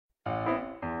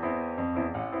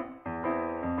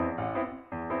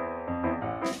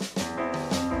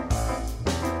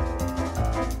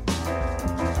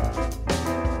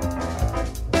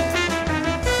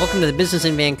Welcome to the Business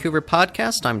in Vancouver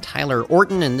podcast. I'm Tyler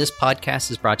Orton, and this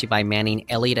podcast is brought to you by Manning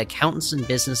Elliott Accountants and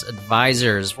Business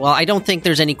Advisors. Well, I don't think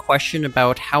there's any question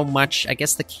about how much,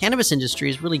 the cannabis industry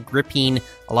is really gripping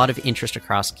a lot of interest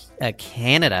across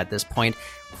Canada at this point,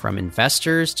 from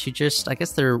investors to just,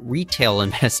 they're retail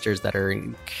investors that are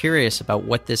curious about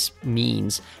what this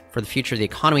means for the future of the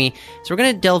economy. So we're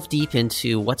going to delve deep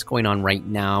into what's going on right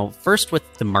now. First,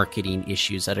 with the marketing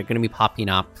issues that are going to be popping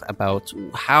up about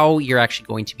how you're actually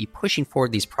going to be pushing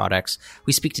forward these products.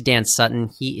 We speak to Dan Sutton.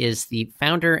 He is the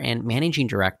founder and managing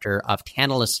director of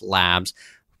Tantalus Labs.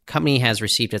 The company has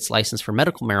received its license for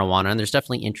medical marijuana, and there's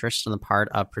definitely interest on the part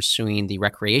of pursuing the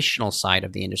recreational side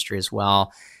of the industry as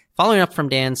well. Following up from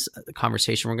Dan's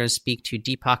conversation, we're going to speak to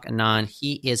Deepak Anand.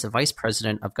 He is a vice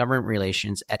president of government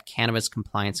relations at Cannabis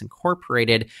Compliance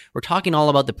Incorporated. We're talking all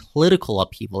about the political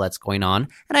upheaval that's going on,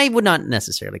 and I would not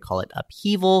necessarily call it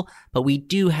upheaval, but we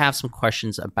do have some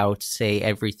questions about, say,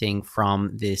 everything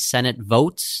from the Senate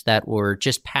votes that were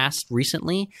just passed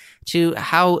recently to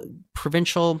how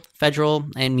provincial, federal,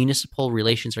 and municipal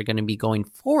relations are going to be going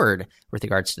forward with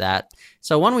regards to that.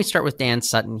 So why don't we start with Dan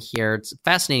Sutton here? It's a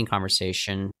fascinating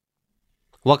conversation.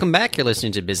 Welcome back. You're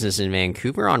listening to Business in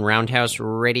Vancouver on Roundhouse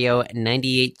Radio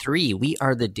 98.3. We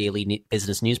are the daily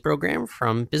business news program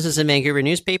from Business in Vancouver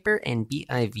newspaper and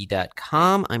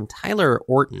BIV.com. I'm Tyler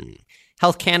Orton.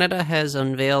 Health Canada has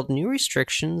unveiled new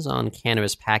restrictions on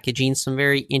cannabis packaging. Some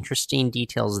very interesting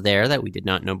details there that we did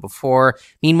not know before.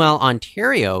 Meanwhile,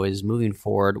 Ontario is moving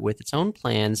forward with its own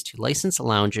plans to license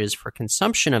lounges for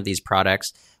consumption of these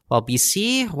products. While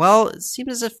BC, it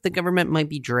seems as if the government might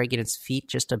be dragging its feet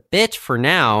just a bit for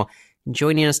now. And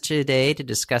joining us today to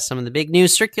discuss some of the big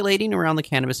news circulating around the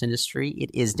cannabis industry, it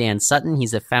is Dan Sutton.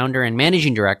 He's the founder and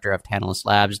managing director of Tantalus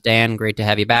Labs. Dan, great to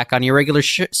have you back on your regular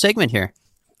segment here.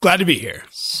 Glad to be here.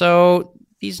 So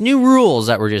these new rules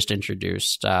that were just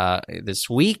introduced this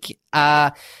week,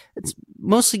 it's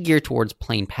mostly geared towards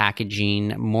plain packaging,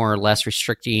 more or less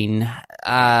restricting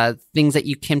things that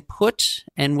you can put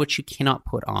and which you cannot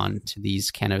put on to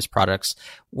these cannabis products.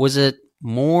 Was it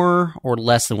more or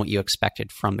less than what you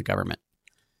expected from the government?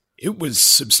 It was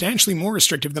substantially more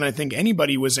restrictive than I think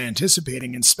anybody was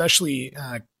anticipating, and especially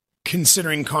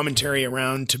considering commentary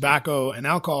around tobacco and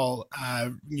alcohol,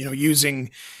 using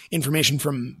information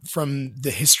from the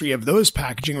history of those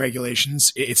packaging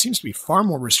regulations, it seems to be far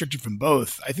more restrictive from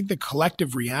both. I think the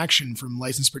collective reaction from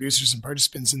licensed producers and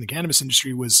participants in the cannabis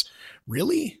industry was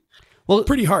really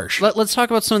pretty harsh. Let's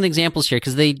talk about some of the examples here,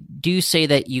 because they do say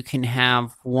that you can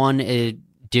have one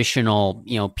additional,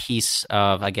 piece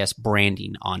of,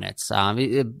 branding on it.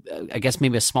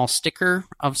 Maybe a small sticker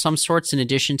of some sorts in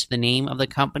addition to the name of the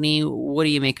company. What do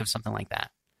you make of something like that?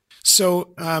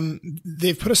 So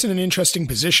they've put us in an interesting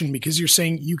position, because you're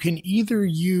saying you can either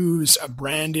use a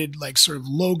branded, sort of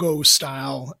logo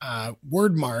style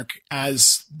word mark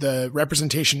as the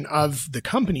representation of the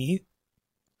company,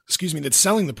 that's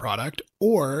selling the product,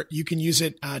 or you can use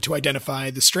it to identify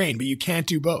the strain, but you can't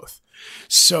do both.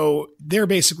 So they're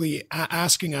basically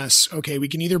asking us, okay, we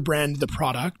can either brand the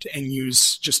product and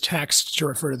use just text to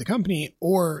refer to the company,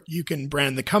 or you can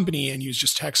brand the company and use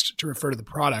just text to refer to the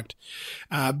product.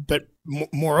 But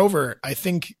moreover, I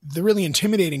think the really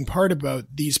intimidating part about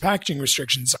these packaging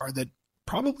restrictions are that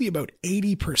probably about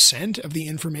 80% of the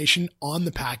information on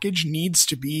the package needs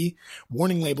to be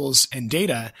warning labels and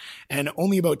data, and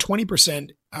only about 20%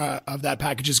 of that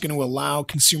package is going to allow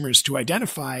consumers to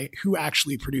identify who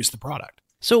actually produced the product.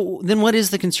 So then what is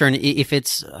the concern? If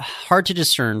it's hard to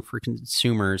discern for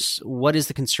consumers, what is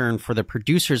the concern for the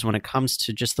producers when it comes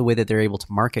to just the way that they're able to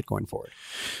market going forward?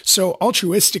 So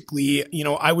altruistically,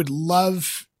 I would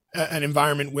love an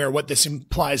environment where what this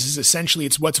implies is essentially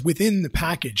it's what's within the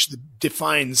package that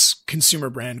defines consumer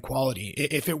brand quality.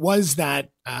 If it was that,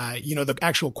 the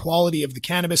actual quality of the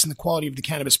cannabis and the quality of the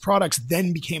cannabis products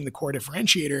then became the core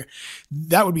differentiator,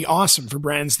 that would be awesome for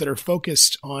brands that are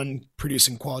focused on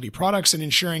producing quality products and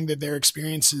ensuring that their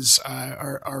experiences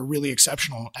are really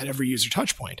exceptional at every user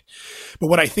touch point. But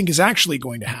what I think is actually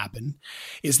going to happen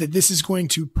is that this is going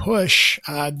to push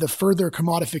the further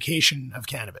commodification of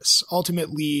cannabis.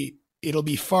 Ultimately, it'll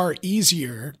be far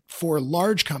easier for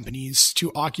large companies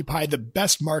to occupy the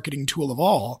best marketing tool of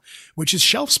all, which is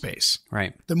shelf space.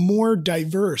 Right. The more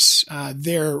diverse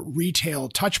their retail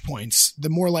touch points, the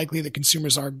more likely that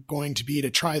consumers are going to be to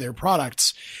try their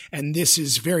products. And this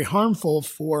is very harmful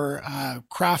for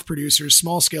craft producers,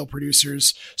 small scale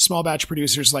producers, small batch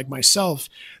producers like myself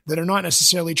that are not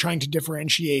necessarily trying to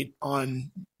differentiate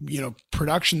on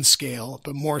production scale,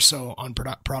 but more so on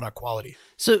product quality.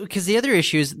 So, because the other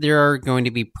issue is there are going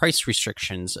to be price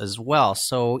restrictions as well.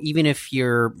 So even if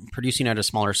you're producing at a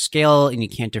smaller scale and you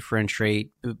can't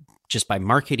differentiate just by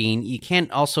marketing, you can't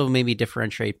also maybe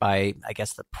differentiate by, I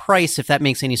guess, the price, if that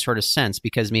makes any sort of sense,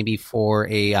 because maybe for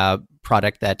a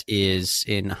product that is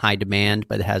in high demand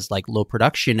but has like low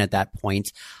production at that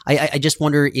point, I just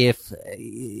wonder if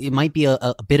it might be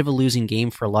a bit of a losing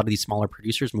game for a lot of these smaller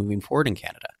producers moving forward in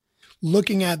Canada.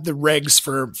 Looking at the regs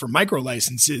for micro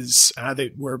licenses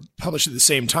that were published at the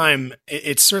same time,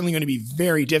 it's certainly going to be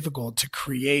very difficult to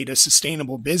create a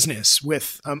sustainable business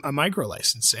with a micro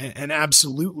license. And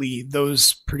absolutely,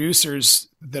 those producers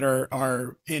that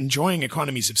are enjoying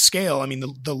economies of scale, I mean,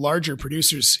 the larger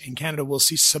producers in Canada will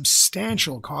see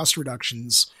substantial cost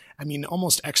reductions. I mean,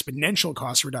 almost exponential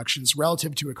cost reductions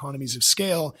relative to economies of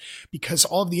scale, because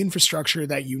all of the infrastructure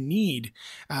that you need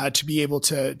to be able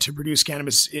to produce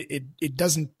cannabis, it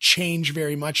doesn't change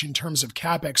very much in terms of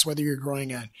capex, whether you're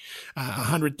growing at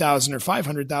 100,000 or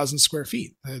 500,000 square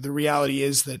feet. The reality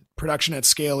is that production at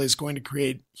scale is going to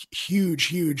create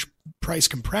huge price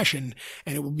compression,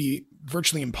 and it will be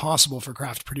virtually impossible for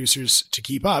craft producers to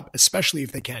keep up, especially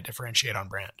if they can't differentiate on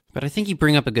brand. But I think you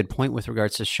bring up a good point with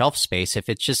regards to shelf space. If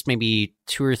it's just maybe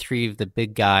 2 or 3 of the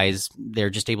big guys,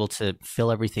 they're just able to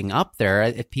fill everything up there.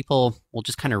 If people will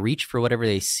just kind of reach for whatever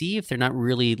they see, if they're not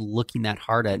really looking that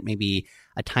hard at maybe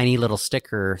a tiny little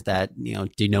sticker that,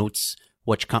 denotes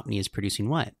which company is producing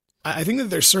what. I think that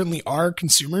there certainly are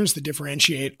consumers that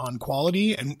differentiate on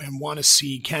quality and want to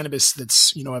see cannabis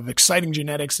that's, of exciting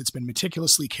genetics, that's been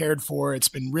meticulously cared for, it's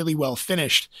been really well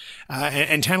finished.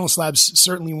 And Tantalus Labs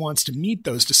certainly wants to meet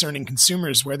those discerning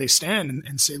consumers where they stand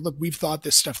and say, look, we've thought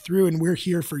this stuff through and we're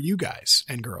here for you guys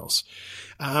and girls.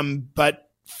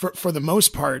 But for the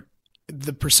most part,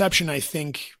 the perception, I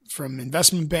think, from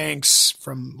investment banks,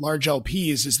 from large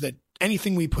LPs, is that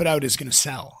anything we put out is going to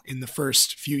sell in the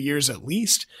first few years at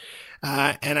least.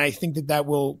 And I think that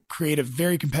will create a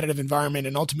very competitive environment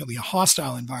and ultimately a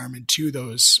hostile environment to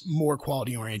those more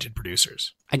quality-oriented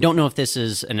producers. I don't know if this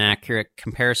is an accurate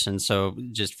comparison, so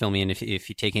just fill me in if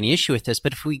you take any issue with this.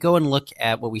 But if we go and look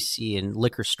at what we see in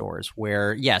liquor stores,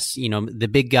 where, yes, the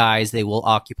big guys, they will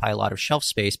occupy a lot of shelf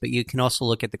space, but you can also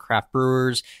look at the craft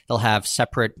brewers. They'll have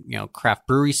separate, craft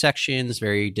brewery sections,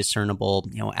 very discernible,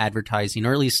 advertising,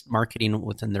 or at least marketing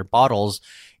within their bottles.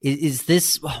 Is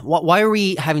this, why are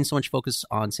we having so much focus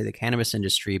on, say, the cannabis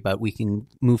industry, but we can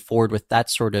move forward with that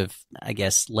sort of, I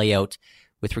guess, layout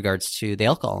with regards to the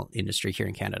alcohol industry here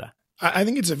in Canada? I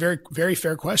think it's a very, very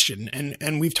fair question.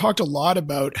 And we've talked a lot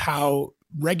about how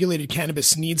regulated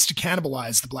cannabis needs to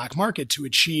cannibalize the black market to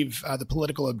achieve the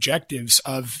political objectives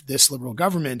of this Liberal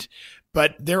government.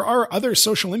 But there are other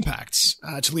social impacts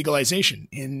to legalization.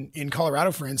 In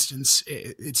Colorado, for instance,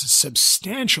 it's a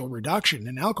substantial reduction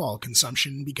in alcohol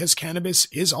consumption because cannabis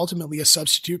is ultimately a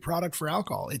substitute product for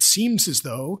alcohol. It seems as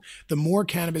though the more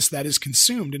cannabis that is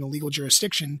consumed in a legal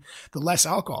jurisdiction, the less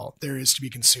alcohol there is to be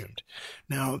consumed.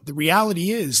 Now, the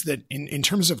reality is that in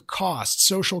terms of cost,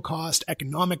 social cost,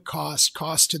 economic cost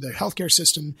to the healthcare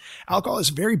system, alcohol is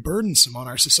very burdensome on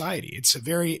our society. It's a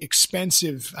very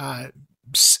expensive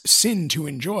sin to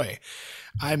enjoy.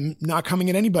 I'm not coming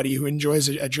at anybody who enjoys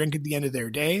a drink at the end of their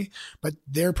day, but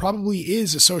there probably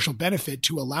is a social benefit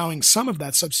to allowing some of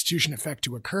that substitution effect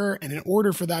to occur. And in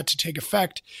order for that to take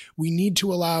effect, we need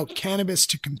to allow cannabis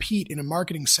to compete in a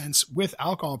marketing sense with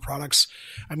alcohol products.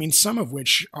 I mean, some of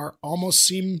which almost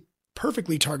seem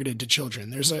perfectly targeted to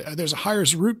children. There's a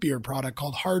Hires root beer product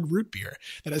called Hard Root Beer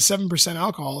that has 7%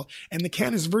 alcohol, and the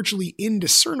can is virtually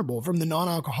indiscernible from the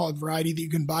non-alcoholic variety that you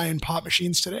can buy in pop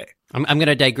machines today. I'm going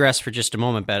to digress for just a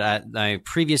moment, but at my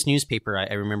previous newspaper,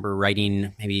 I remember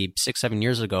writing maybe 6-7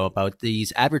 years ago about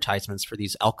these advertisements for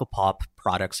these Alcopop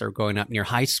products that are going up near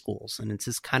high schools. And it's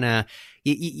just kind of,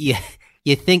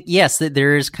 you think, yes, that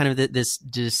there is kind of this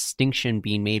distinction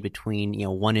being made between,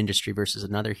 one industry versus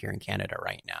another here in Canada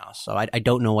right now. So I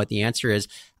don't know what the answer is.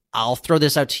 I'll throw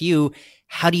this out to you.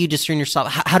 How do you discern yourself?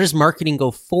 How does marketing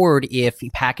go forward if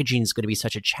packaging is going to be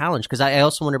such a challenge? Because I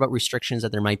also wonder about restrictions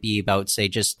that there might be about, say,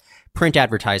 just print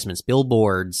advertisements,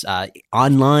 billboards,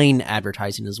 online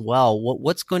advertising as well.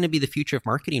 What's going to be the future of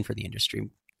marketing for the industry?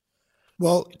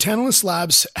 Well, Tantalus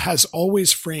Labs has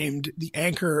always framed the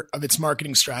anchor of its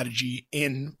marketing strategy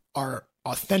in our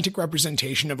authentic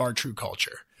representation of our true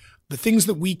culture. The things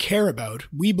that we care about,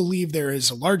 we believe there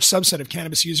is a large subset of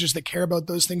cannabis users that care about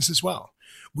those things as well.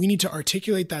 We need to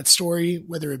articulate that story,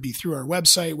 whether it be through our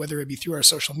website, whether it be through our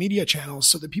social media channels,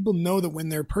 so that people know that when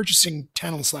they're purchasing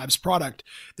Tantalus Labs product,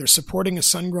 they're supporting a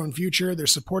sun-grown future, they're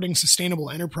supporting sustainable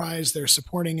enterprise, they're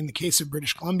supporting, in the case of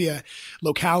British Columbia,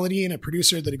 locality and a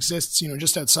producer that exists,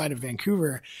 just outside of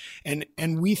Vancouver. And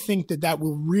we think that that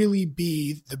will really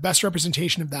be the best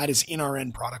representation of that is in our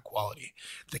end product quality.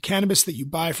 The cannabis that you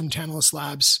buy from Tantalus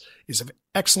Labs is of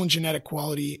excellent genetic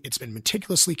quality. It's been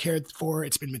meticulously cared for.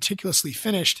 It's been meticulously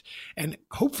finished. And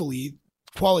hopefully,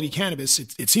 quality cannabis,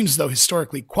 it seems as though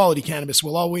historically quality cannabis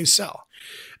will always sell.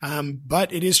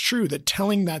 But it is true that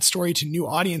telling that story to new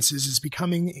audiences is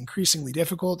becoming increasingly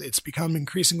difficult. It's become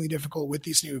increasingly difficult with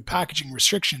these new packaging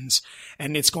restrictions.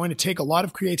 And it's going to take a lot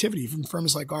of creativity from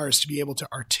firms like ours to be able to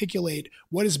articulate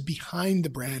what is behind the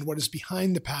brand, what is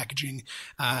behind the packaging,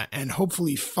 and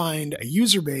hopefully find a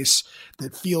user base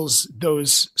that feels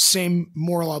those same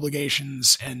moral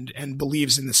obligations and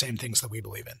believes in the same things that we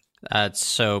believe in.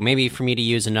 So maybe for me to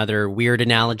use another weird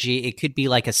analogy, it could be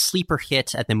like a sleeper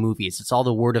hit at the movies. It's all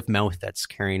the word of mouth that's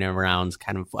carrying around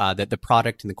kind of the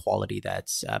product and the quality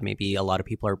that's maybe a lot of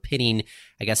people are pitting,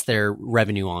 I guess, their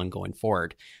revenue on going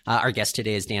forward. Our guest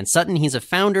today is Dan Sutton. He's a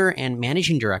founder and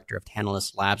managing director of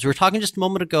Tantalus Labs. We were talking just a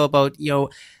moment ago about,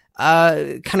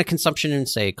 kind of consumption in,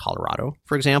 say, Colorado,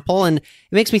 for example. And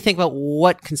it makes me think about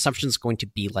what consumption is going to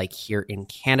be like here in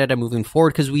Canada moving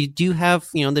forward, because we do have,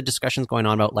 the discussions going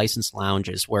on about licensed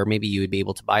lounges where maybe you would be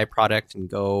able to buy a product and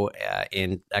go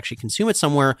and actually consume it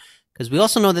somewhere. Because we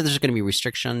also know that there's going to be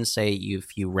restrictions, say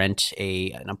if you rent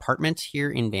an apartment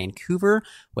here in Vancouver,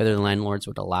 whether the landlords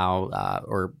would allow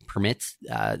or permit,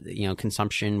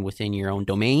 consumption within your own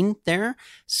domain there.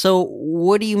 So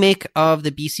what do you make of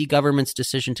the BC government's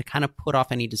decision to kind of put off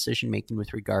any decision making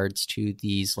with regards to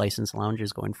these licensed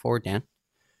lounges going forward, Dan?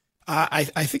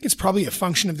 I think it's probably a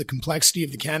function of the complexity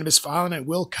of the cannabis file, and I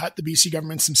will cut the BC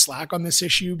government some slack on this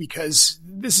issue because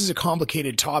this is a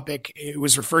complicated topic. It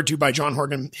was referred to by John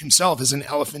Horgan himself as an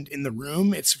elephant in the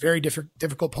room. It's very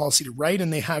difficult policy to write,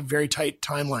 and they have very tight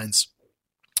timelines.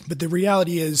 But the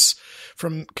reality is,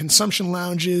 from consumption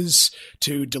lounges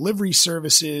to delivery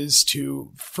services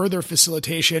to further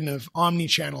facilitation of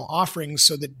omni-channel offerings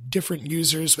so that different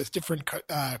users with different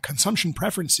consumption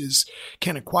preferences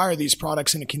can acquire these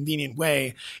products in a convenient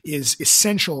way is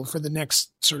essential for the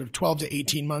next sort of 12 to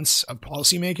 18 months of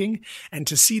policymaking. And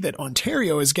to see that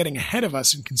Ontario is getting ahead of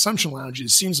us in consumption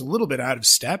lounges seems a little bit out of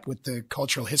step with the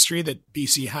cultural history that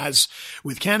BC has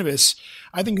with cannabis.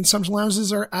 I think consumption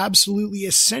lounges are absolutely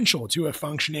essential to a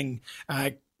functioning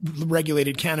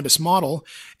regulated cannabis model.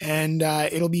 And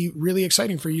it'll be really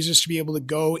exciting for users to be able to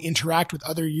go interact with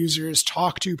other users,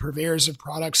 talk to purveyors of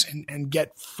products, and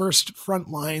get first front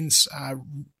lines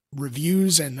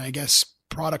reviews and, I guess,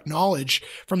 product knowledge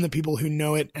from the people who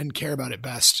know it and care about it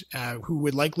best, who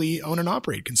would likely own and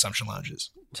operate consumption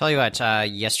lounges. Tell you what,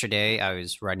 yesterday I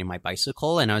was riding my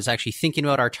bicycle and I was actually thinking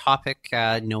about our topic,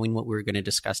 knowing what we were going to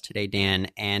discuss today, Dan.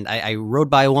 And I rode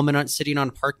by a woman sitting on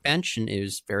a park bench, and it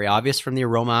was very obvious from the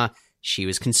aroma she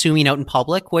was consuming out in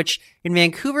public, which in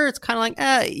Vancouver, it's kind of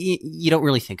like, you don't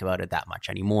really think about it that much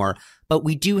anymore. But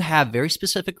we do have very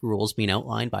specific rules being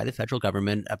outlined by the federal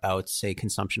government about, say,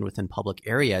 consumption within public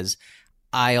areas.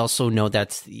 I also know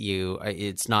that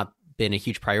it's not been a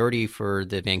huge priority for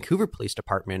the Vancouver Police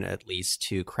Department, at least,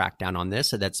 to crack down on this.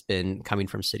 So that's been coming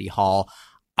from City Hall.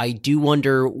 I do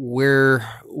wonder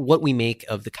what we make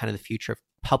of the kind of the future of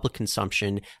public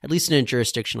consumption, at least in a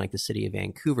jurisdiction like the city of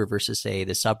Vancouver versus, say,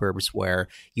 the suburbs where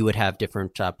you would have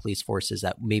different police forces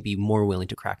that may be more willing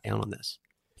to crack down on this.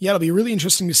 Yeah, it'll be really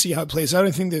interesting to see how it plays out.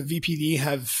 I think the VPD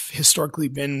have historically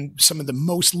been some of the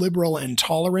most liberal and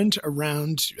tolerant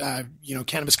around,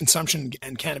 cannabis consumption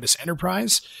and cannabis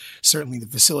enterprise. Certainly the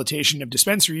facilitation of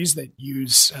dispensaries that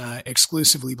use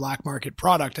exclusively black market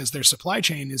product as their supply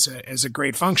chain is a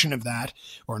great function of that,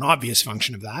 or an obvious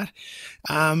function of that.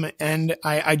 And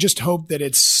I just hope that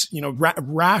it's,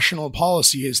 rational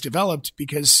policy is developed,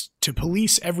 because to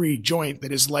police every joint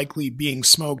that is likely being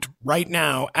smoked right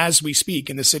now as we speak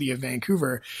in the city of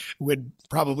Vancouver would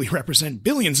probably represent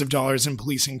billions of dollars in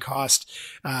policing cost,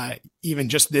 even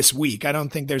just this week. I don't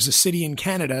think there's a city in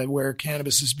Canada where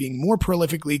cannabis is being more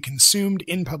prolifically consumed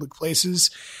in public places.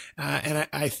 And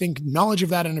I think knowledge of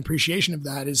that and appreciation of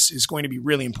that is going to be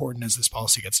really important as this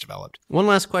policy gets developed. One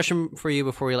last question for you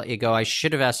before we let you go. I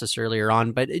should have asked this earlier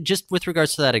on, but just with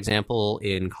regards to that example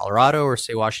in Colorado or,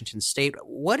 say, Washington State,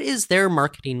 what is their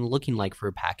marketing looking like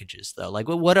for packages, though? Like,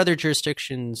 what other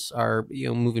jurisdictions are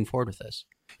moving forward with this?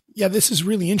 Yeah, this is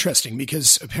really interesting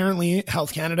because apparently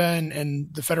Health Canada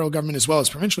and the federal government as well as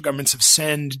provincial governments have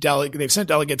sent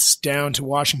delegates down to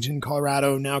Washington,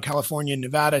 Colorado, now California and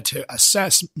Nevada to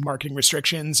assess marketing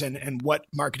restrictions and what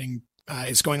marketing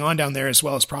is going on down there as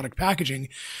well as product packaging.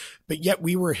 But yet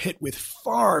we were hit with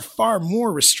far, far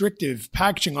more restrictive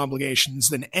packaging obligations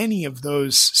than any of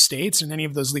those states and any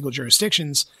of those legal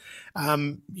jurisdictions.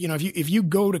 If you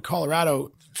go to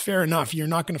Colorado, fair enough, you're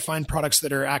not going to find products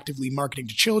that are actively marketing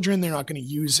to children. They're not going to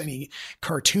use any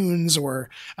cartoons or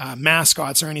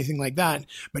mascots or anything like that.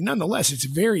 But nonetheless, it's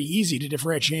very easy to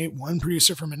differentiate one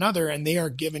producer from another, and they are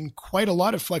given quite a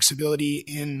lot of flexibility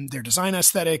in their design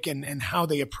aesthetic and how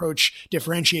they approach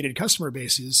differentiated customer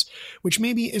bases, which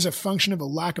maybe is a function of a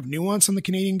lack of nuance on the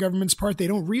Canadian government's part. They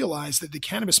don't realize that the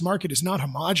cannabis market is not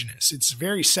homogenous. It's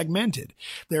very segmented.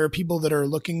 There are people that are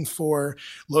looking for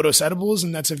low-dose edibles,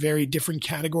 and that's a very different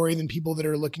category than people that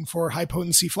are looking for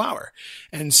high-potency flower.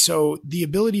 And so the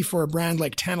ability for a brand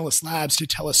like Tantalus Labs to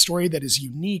tell a story that is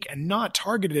unique and not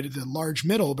targeted at the large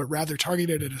middle, but rather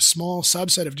targeted at a small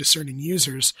subset of discerning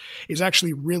users is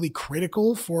actually really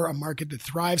critical for a market that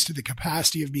thrives to the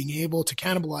capacity of being able to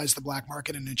cannibalize the black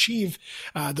market and achieve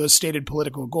those stated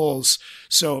political goals.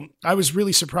 So I was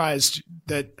really surprised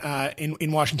that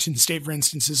in Washington State, for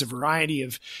instance, is a variety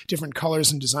of different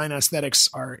colors and design aesthetics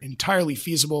are entirely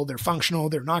feasible. They're functional.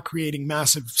 They're not creating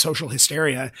massive social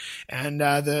hysteria. And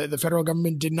the federal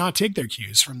government did not take their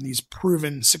cues from these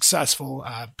proven successful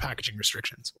packaging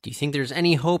restrictions. Do you think there's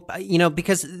any hope?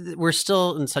 Because we're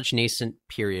still in such a nascent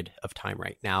period of time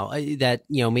right now that,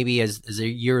 maybe as the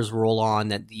years roll on,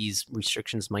 that these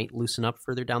restrictions might loosen up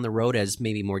further down the road as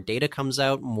maybe more data comes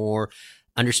out, more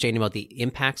understanding about the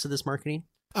impacts of this marketing?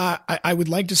 I would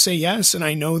like to say yes. And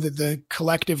I know that the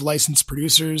collective licensed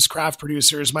producers, craft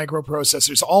producers,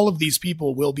 microprocessors, all of these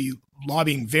people will be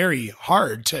lobbying very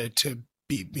hard to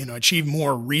achieve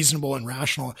more reasonable and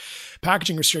rational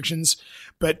packaging restrictions.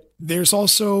 But there's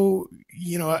also,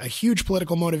 a huge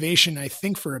political motivation, I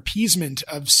think, for appeasement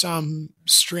of some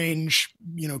strange,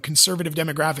 conservative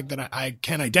demographic that I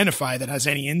can't identify that has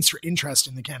any interest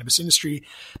in the cannabis industry.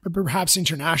 But perhaps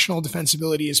international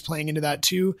defensibility is playing into that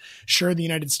too. Sure, the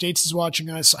United States is watching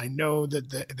us. I know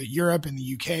that Europe and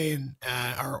the UK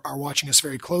are watching us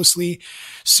very closely.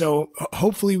 So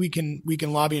hopefully we can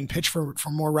lobby and pitch for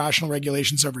more rational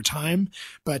regulations over time.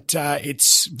 But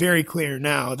it's very clear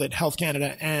now that Health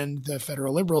Canada and the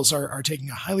federal Liberals are taking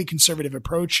a highly conservative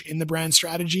approach in the brand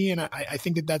strategy. And I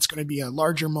think that that's going to be a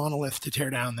larger monolith to tear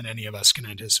down than any of us can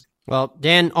anticipate. Well,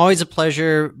 Dan, always a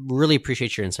pleasure. Really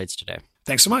appreciate your insights today.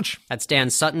 Thanks so much. That's Dan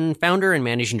Sutton, founder and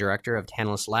managing director of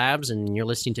Tantalus Labs, and you're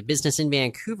listening to Business in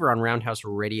Vancouver on Roundhouse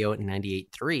Radio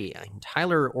 98.3. I'm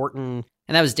Tyler Orton,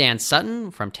 and that was Dan Sutton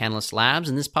from Tantalus Labs,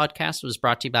 and this podcast was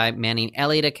brought to you by Manning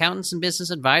Elliott Accountants and Business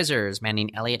Advisors.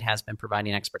 Manning Elliott has been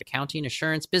providing expert accounting,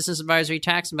 assurance, business advisory,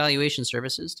 tax, and valuation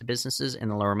services to businesses in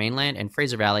the Lower Mainland and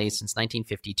Fraser Valley since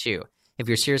 1952. If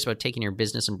you're serious about taking your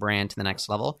business and brand to the next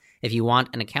level, if you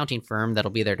want an accounting firm that'll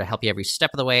be there to help you every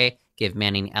step of the way, give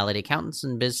Manning Elliott Accountants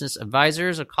and Business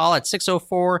Advisors a call at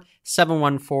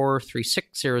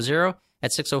 604-714-3600,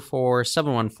 at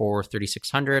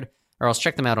 604-714-3600, or else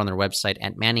check them out on their website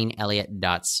at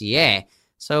manningelliott.ca.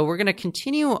 So we're going to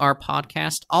continue our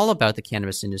podcast all about the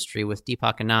cannabis industry with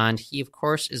Deepak Anand. He, of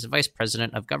course, is Vice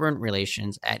President of Government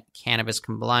Relations at Cannabis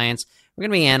Compliance. We're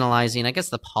going to be analyzing,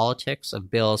 the politics of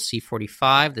Bill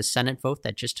C-45, the Senate vote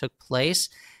that just took place.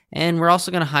 And we're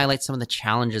also going to highlight some of the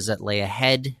challenges that lay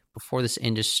ahead before this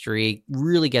industry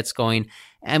really gets going.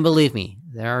 And believe me,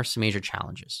 there are some major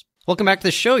challenges. Welcome back to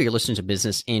the show. You're listening to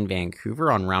Business in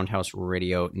Vancouver on Roundhouse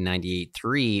Radio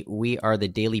 98.3. We are the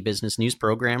daily business news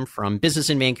program from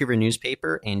Business in Vancouver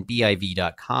newspaper and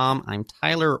BIV.com. I'm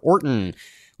Tyler Orton.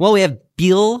 Well, we have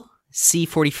Bill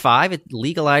C-45. It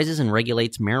legalizes and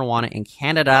regulates marijuana in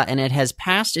Canada, and it has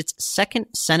passed its second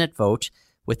Senate vote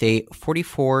with a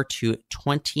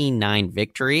 44-29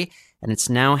 victory, and it's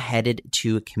now headed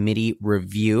to committee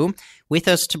review. With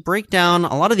us to break down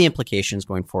a lot of the implications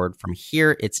going forward from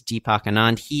here, it's Deepak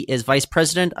Anand. He is Vice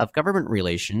President of Government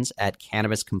Relations at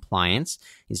Cannabis Compliance.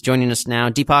 He's joining us now.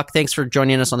 Deepak, thanks for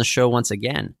joining us on the show once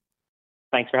again.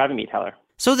 Thanks for having me, Tyler.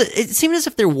 So it seemed as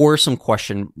if there were some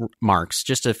question marks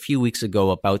just a few weeks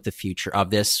ago about the future of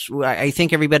this. I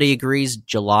think everybody agrees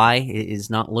July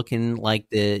is not looking like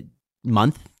the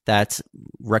month that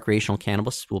recreational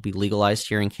cannabis will be legalized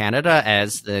here in Canada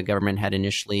as the government had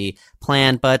initially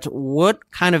planned. But what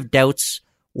kind of doubts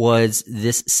was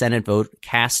this Senate vote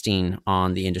casting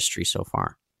on the industry so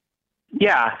far?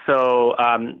 Yeah, so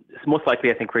most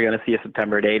likely I think we're going to see a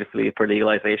September date for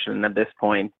legalization at this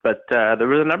point. But there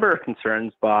was a number of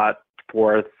concerns brought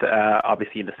forth,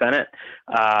 obviously in the Senate.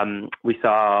 We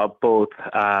saw both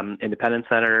independent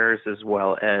senators as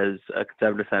well as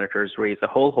conservative senators raise a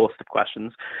whole host of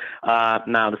questions.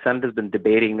 Now, the Senate has been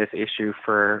debating this issue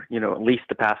for, at least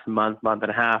the past month and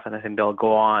a half, and I think they'll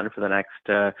go on for the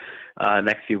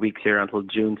next few weeks here until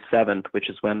June 7th, which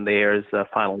is when there's a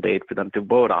final date for them to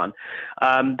vote on.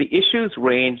 The issues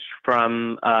range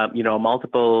from,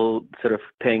 multiple sort of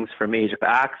things from age of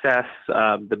access.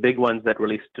 The big ones that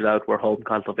really stood out were home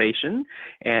cultivation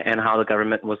and how the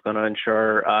government was going to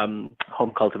ensure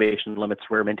home cultivation limits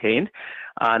were maintained.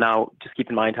 Now, just keep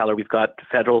in mind, Tyler, we've got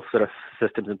federal sort of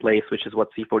systems in place, which is what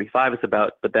C-45 is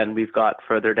about, but then we've got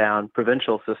further down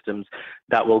provincial systems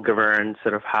that will govern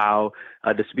sort of how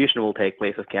distribution will take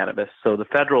place of cannabis. So the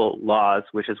federal laws,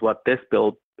 which is what this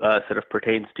bill sort of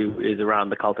pertains to, is around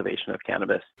the cultivation of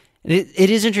cannabis. It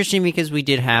is interesting because we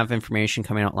did have information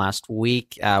coming out last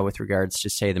week with regards to,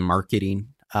 say, the marketing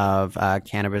of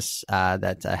cannabis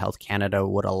that Health Canada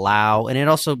would allow. And it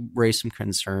also raised some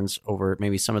concerns over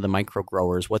maybe some of the micro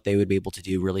growers, what they would be able to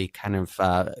do, really kind of,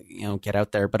 get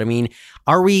out there. But I mean,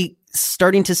 are we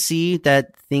starting to see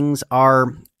that things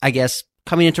are, I guess,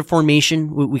 coming into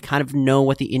formation? We kind of know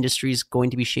what the industry is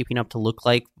going to be shaping up to look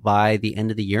like by the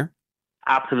end of the year?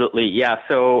 Absolutely, yeah.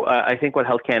 So I think what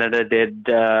Health Canada did,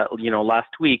 last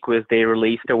week was they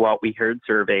released a What We Heard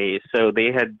survey. So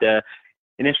they had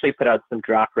initially put out some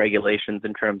draft regulations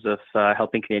in terms of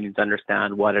helping Canadians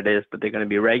understand what it is that they're going to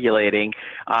be regulating.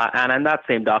 And in that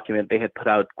same document, they had put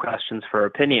out questions for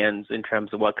opinions in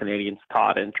terms of what Canadians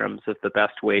thought in terms of the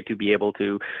best way to be able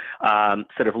to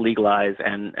sort of legalize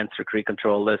and strictly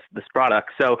control this product.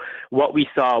 So what we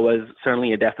saw was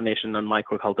certainly a definition on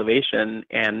microcultivation.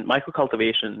 And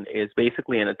microcultivation is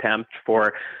basically an attempt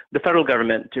for the federal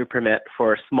government to permit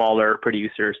for smaller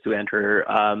producers to enter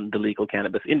the legal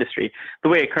cannabis industry. The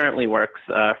way it currently works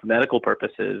for medical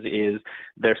purposes is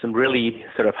there's some really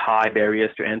sort of high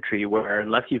barriers to entry where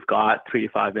unless you've got $3 to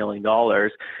 $5 million,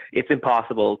 it's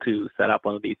impossible to set up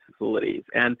one of these facilities.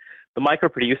 And the micro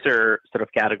producer sort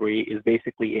of category is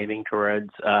basically aiming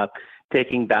towards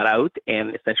taking that out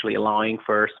and essentially allowing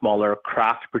for smaller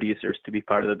craft producers to be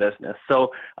part of the business.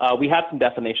 So we have some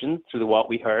definitions through the What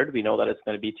We Heard. We know that it's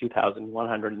going to be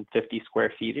 2,150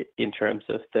 square feet in terms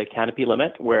of the canopy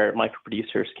limit where micro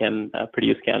producers can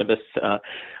produce cannabis.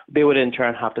 They would in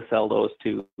turn have to sell those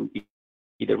to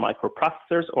either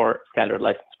microprocessors or standard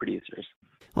licensed producers.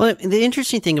 Well, the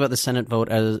interesting thing about the Senate vote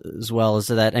as well is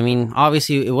that, I mean,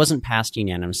 obviously it wasn't passed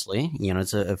unanimously.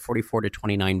 It's a 44 to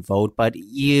 29 vote, but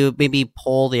you maybe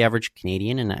poll the average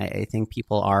Canadian, and I think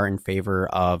people are in favor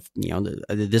of,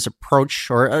 this approach,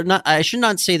 or not. I should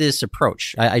not say this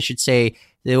approach. I should say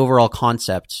the overall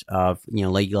concept of,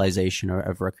 legalization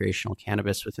of recreational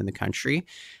cannabis within the country.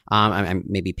 I'm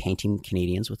maybe painting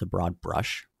Canadians with a broad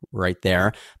brush right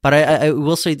there. But I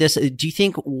will say this. Do you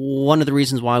think one of the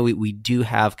reasons why we do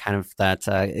have kind of that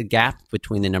gap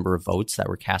between the number of votes that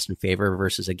were cast in favor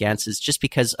versus against is just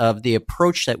because of the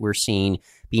approach that we're seeing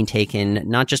being taken,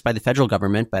 not just by the federal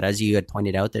government, but as you had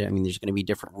pointed out, that, I mean, there's going to be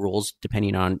different rules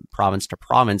depending on province to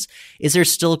province. Is there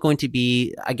still going to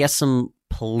be, I guess, some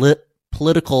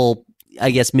political,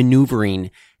 maneuvering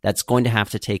that's going to have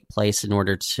to take place in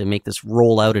order to make this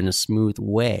roll out in a smooth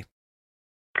way?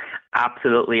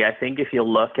 Absolutely. I think if you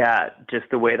look at just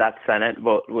the way that Senate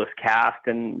vote was cast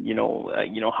and,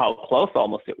 how close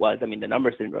almost it was, I mean, the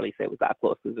numbers didn't really say it was that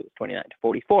close because it was 29 to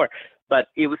 44. But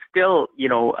it was still,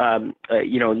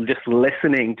 just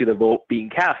listening to the vote being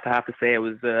cast, I have to say I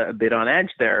was a bit on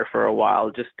edge there for a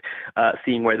while, just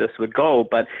seeing where this would go.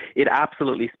 But it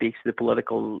absolutely speaks to the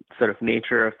political sort of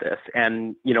nature of this.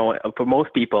 And, for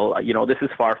most people, this is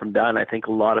far from done. I think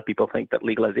a lot of people think that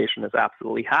legalization is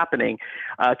absolutely happening.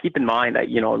 Keep in mind that,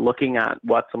 looking at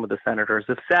what some of the senators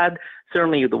have said,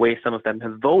 certainly the way some of them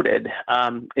have voted,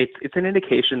 it's an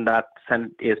indication that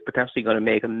Senate is potentially going to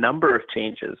make a number of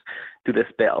changes to this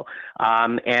bill.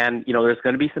 There's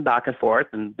going to be some back and forth,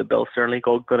 and the bill's certainly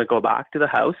going to go back to the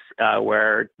House,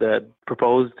 where the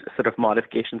proposed sort of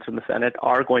modifications from the Senate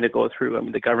are going to go through. I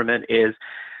mean, the government is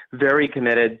very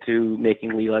committed to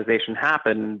making legalization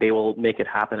happen. They will make it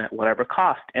happen at whatever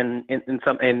cost. And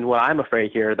what I'm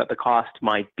afraid here that the cost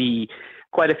might be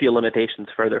quite a few limitations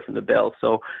further from the bill.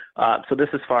 So this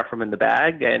is far from in the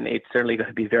bag, and it's certainly going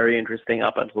to be very interesting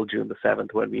up until June the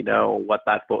 7th when we know what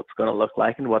that vote's going to look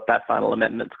like and what that final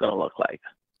amendment's going to look like.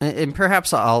 And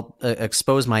perhaps I'll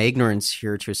expose my ignorance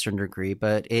here to a certain degree,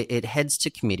 but it heads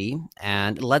to committee.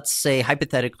 And let's say,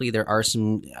 hypothetically, there are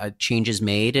some changes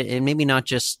made, and maybe not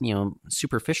just,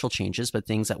 superficial changes, but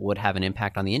things that would have an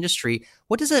impact on the industry.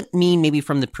 What does that mean maybe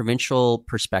from the provincial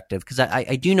perspective? Because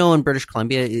I do know in British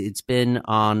Columbia, it's been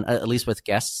on, at least with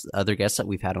other guests that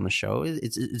we've had on the show,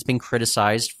 it's been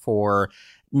criticized for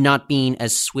not being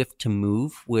as swift to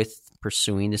move with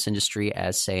pursuing this industry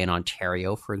as, say, in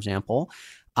Ontario, for example.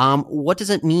 What does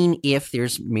it mean if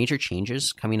there's major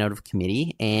changes coming out of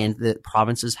committee and the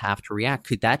provinces have to react?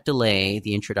 Could that delay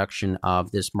the introduction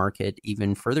of this market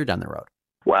even further down the road?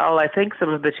 Well, I think some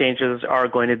of the changes are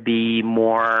going to be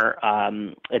more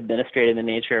administrative in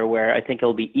nature, where I think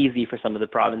it'll be easy for some of the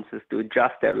provinces to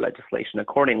adjust their legislation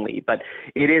accordingly. But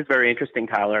it is very interesting,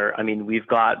 Tyler. I mean, we've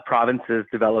got provinces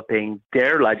developing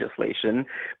their legislation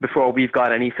before we've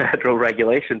got any federal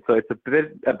regulation. So it's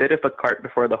a bit of a cart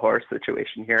before the horse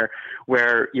situation here,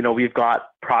 where, we've got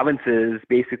provinces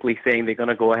basically saying they're going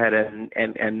to go ahead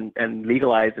and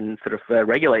legalize and sort of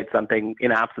regulate something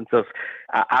in absence of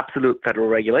absolute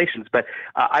federal regulations. But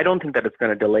I don't think that it's going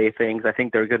to delay things. I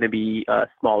think there are going to be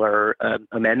smaller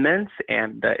amendments,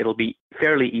 and it'll be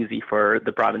fairly easy for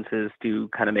the provinces to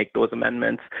kind of make those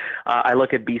amendments. I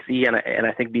look at BC, and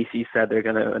I think BC said they're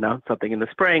going to announce something in the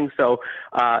spring. So,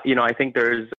 I think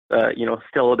there's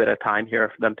still a bit of time here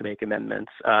for them to make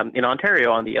amendments. In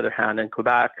Ontario, on the other hand, and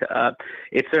Quebec,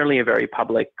 it's certainly a very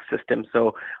public system.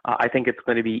 So I think it's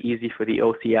going to be easy for the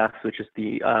OCS, which is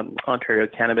the Ontario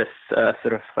Cannabis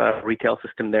retail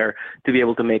system there, to be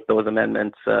able to make those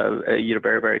amendments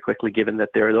very, very quickly, given that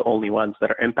they're the only ones that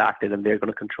are impacted, and they're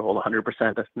going to control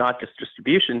 100% of not just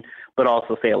distribution, but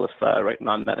also sale of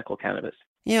non-medical cannabis.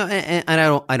 And I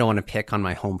don't want to pick on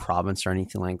my home province or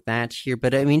anything like that here,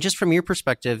 but I mean, just from your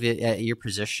perspective, your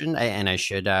position, and I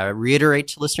should reiterate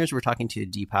to listeners, we're talking to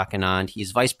Deepak Anand.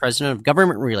 He's Vice President of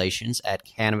Government Relations at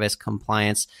Cannabis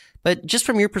Compliance. But just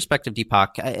from your perspective,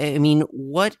 Deepak, I mean,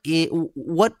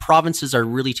 what provinces are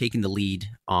really taking the lead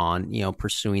on,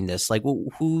 pursuing this? Like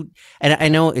who, and I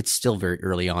know it's still very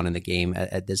early on in the game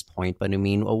at this point, but I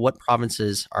mean, what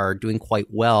provinces are doing quite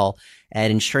well at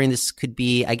ensuring this could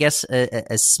be, I guess,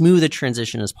 as smooth a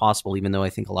transition as possible, even though I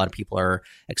think a lot of people are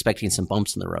expecting some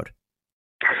bumps in the road?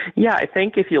 Yeah, I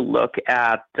think if you look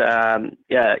at,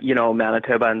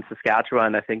 Manitoba and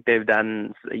Saskatchewan, I think they've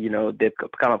done, they've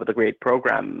come up with a great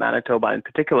program. Manitoba in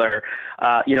particular,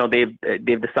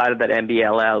 they've decided that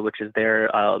MBLL, which is their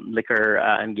liquor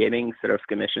and gaming sort of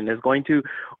commission, is going to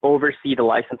oversee the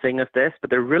licensing of this, but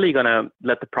they're really going to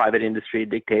let the private industry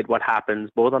dictate what happens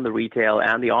both on the retail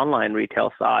and the online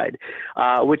retail side,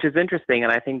 which is interesting.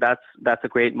 And I think that's a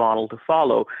great model to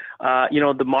follow.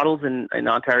 The models in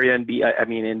Ontario and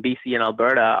in BC and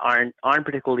Alberta aren't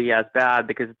particularly as bad,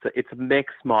 because it's a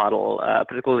mixed model,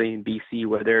 particularly in BC,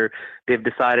 where they've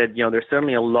decided, there's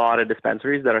certainly a lot of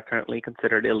dispensaries that are currently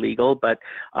considered illegal, but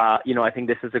I think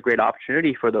this is a great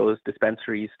opportunity for those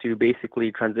dispensaries to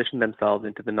basically transition themselves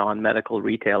into the non-medical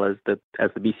retail, as the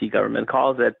BC government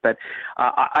calls it. But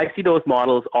I see those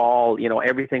models all,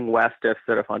 everything west of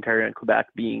sort of Ontario and Quebec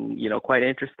being, quite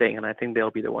interesting, and I think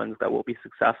they'll be the ones that will be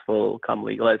successful come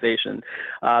legalization.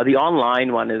 The online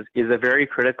one is a very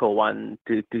critical one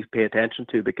to pay attention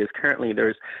to, because currently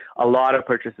there's a lot of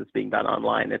purchases being done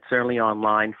online. It's certainly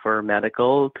online for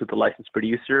medical to the licensed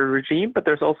producer regime, but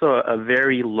there's also a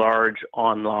very large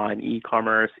online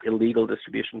e-commerce illegal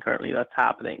distribution currently that's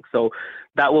happening. So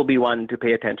that will be one to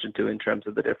pay attention to in terms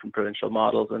of the different provincial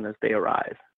models and as they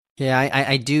arise. Yeah,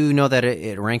 I do know that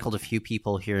it rankled a few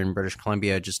people here in British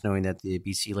Columbia, just knowing that the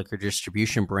BC Liquor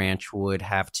Distribution Branch would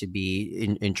have to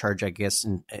be in charge, I guess,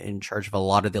 in charge of a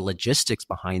lot of the logistics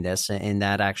behind this. And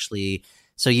that actually,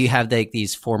 so you have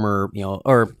these former,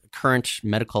 or current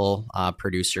medical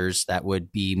producers that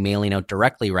would be mailing out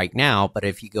directly right now. But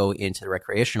if you go into the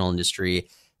recreational industry,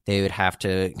 they would have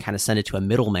to kind of send it to a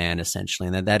middleman, essentially.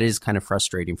 And that is kind of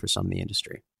frustrating for some of the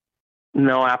industry.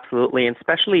 No, absolutely, and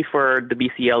especially for the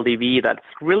BC LDV that's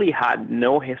really had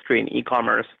no history in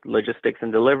e-commerce, logistics,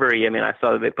 and delivery. I mean, I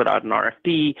saw that they put out an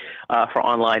RFP for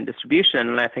online distribution,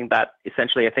 and I think that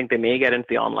essentially, I think they may get into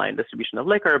the online distribution of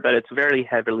liquor, but it's very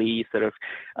heavily sort of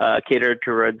catered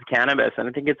towards cannabis, and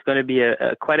I think it's going to be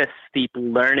quite a steep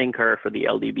learning curve for the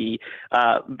LDV,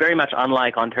 very much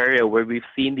unlike Ontario, where we've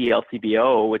seen the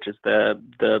LCBO, which is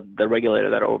the regulator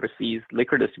that oversees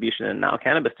liquor distribution and now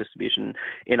cannabis distribution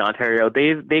in Ontario,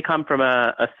 Ontario. They come from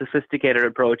a sophisticated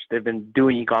approach. They've been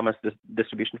doing e-commerce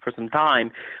distribution for some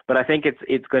time, but I think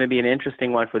it's going to be an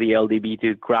interesting one for the LDB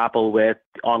to grapple with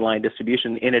online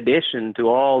distribution in addition to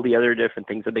all the other different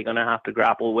things that they're going to have to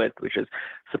grapple with, which is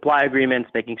supply agreements,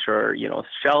 making sure,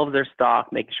 shelves are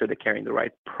stocked, making sure they're carrying the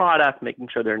right product, making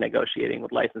sure they're negotiating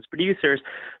with licensed producers.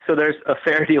 So there's a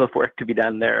fair deal of work to be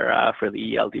done there for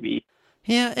the LDB.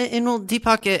 Yeah, and well,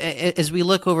 Deepak, as we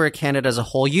look over at Canada as a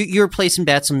whole, you're placing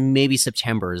bets on maybe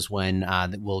September is when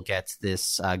we'll get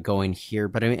this going here.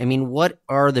 But I mean, what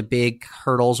are the big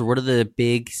hurdles, or what are the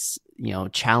big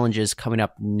challenges coming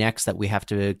up next that we have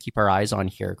to keep our eyes on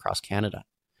here across Canada?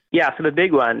 Yeah, so the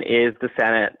big one is the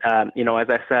Senate. As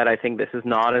I said, I think this is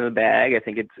not in the bag. I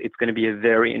think it's going to be a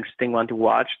very interesting one to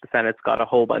watch. The Senate's got a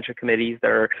whole bunch of committees that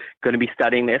are going to be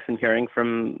studying this and hearing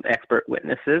from expert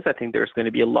witnesses. I think there's going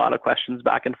to be a lot of questions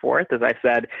back and forth. As I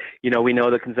said, we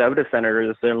know the Conservative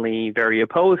senators are certainly very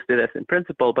opposed to this in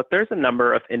principle, but there's a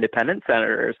number of independent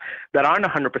senators that aren't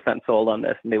 100% sold on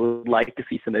this, and they would like to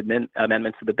see some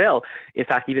amendments to the bill. In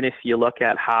fact, even if you look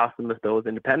at how some of those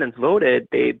independents voted,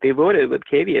 they voted with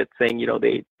caveats saying,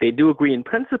 they do agree in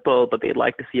principle, but they'd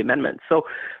like to see amendments. So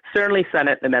certainly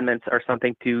Senate amendments are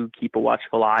something to keep a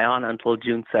watchful eye on until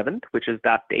June 7th, which is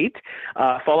that date,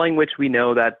 following which we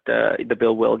know that the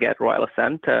bill will get royal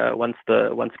assent once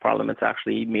Parliament's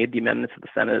actually made the amendments that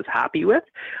the Senate is happy with.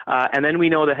 And then we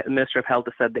know the Minister of Health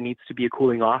has said there needs to be a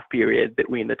cooling off period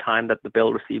between the time that the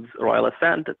bill receives royal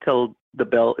assent till the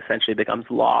bill essentially becomes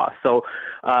law. So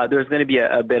there's going to be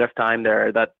a bit of time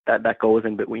there that goes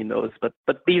in between those. But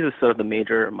these are sort of the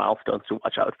major milestones to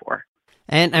watch out for.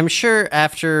 And I'm sure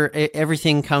after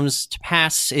everything comes to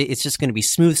pass, it's just going to be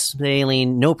smooth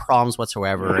sailing, no problems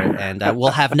whatsoever, and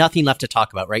we'll have nothing left to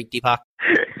talk about, right, Deepak?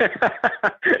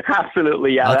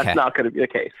 Absolutely, yeah. Okay. That's not going to be the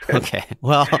case. Okay.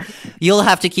 Well, you'll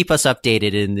have to keep us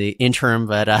updated in the interim,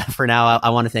 but for now,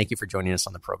 I want to thank you for joining us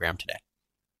on the program today.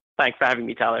 Thanks for having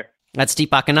me, Tyler. That's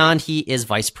Deepak Anand. He is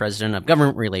Vice President of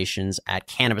Government Relations at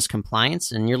Cannabis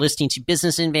Compliance, and you're listening to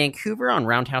Business in Vancouver on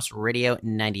Roundhouse Radio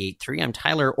 98.3. I'm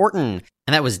Tyler Orton,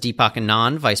 and that was Deepak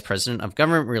Anand, Vice President of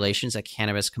Government Relations at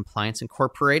Cannabis Compliance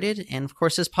Incorporated. And of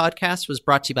course, this podcast was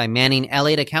brought to you by Manning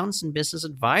Elliott Accountants and Business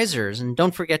Advisors. And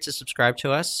don't forget to subscribe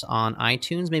to us on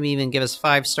iTunes, maybe even give us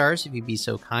 5 stars if you'd be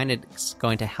so kind. It's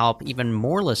going to help even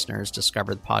more listeners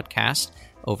discover the podcast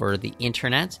over the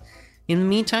internet. In the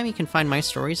meantime, you can find my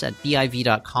stories at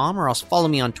BIV.com, or else follow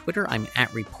me on Twitter. I'm at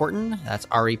Reporton. That's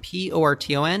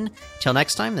REPORTON. Till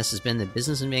next time, this has been the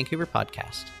Business in Vancouver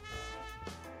podcast.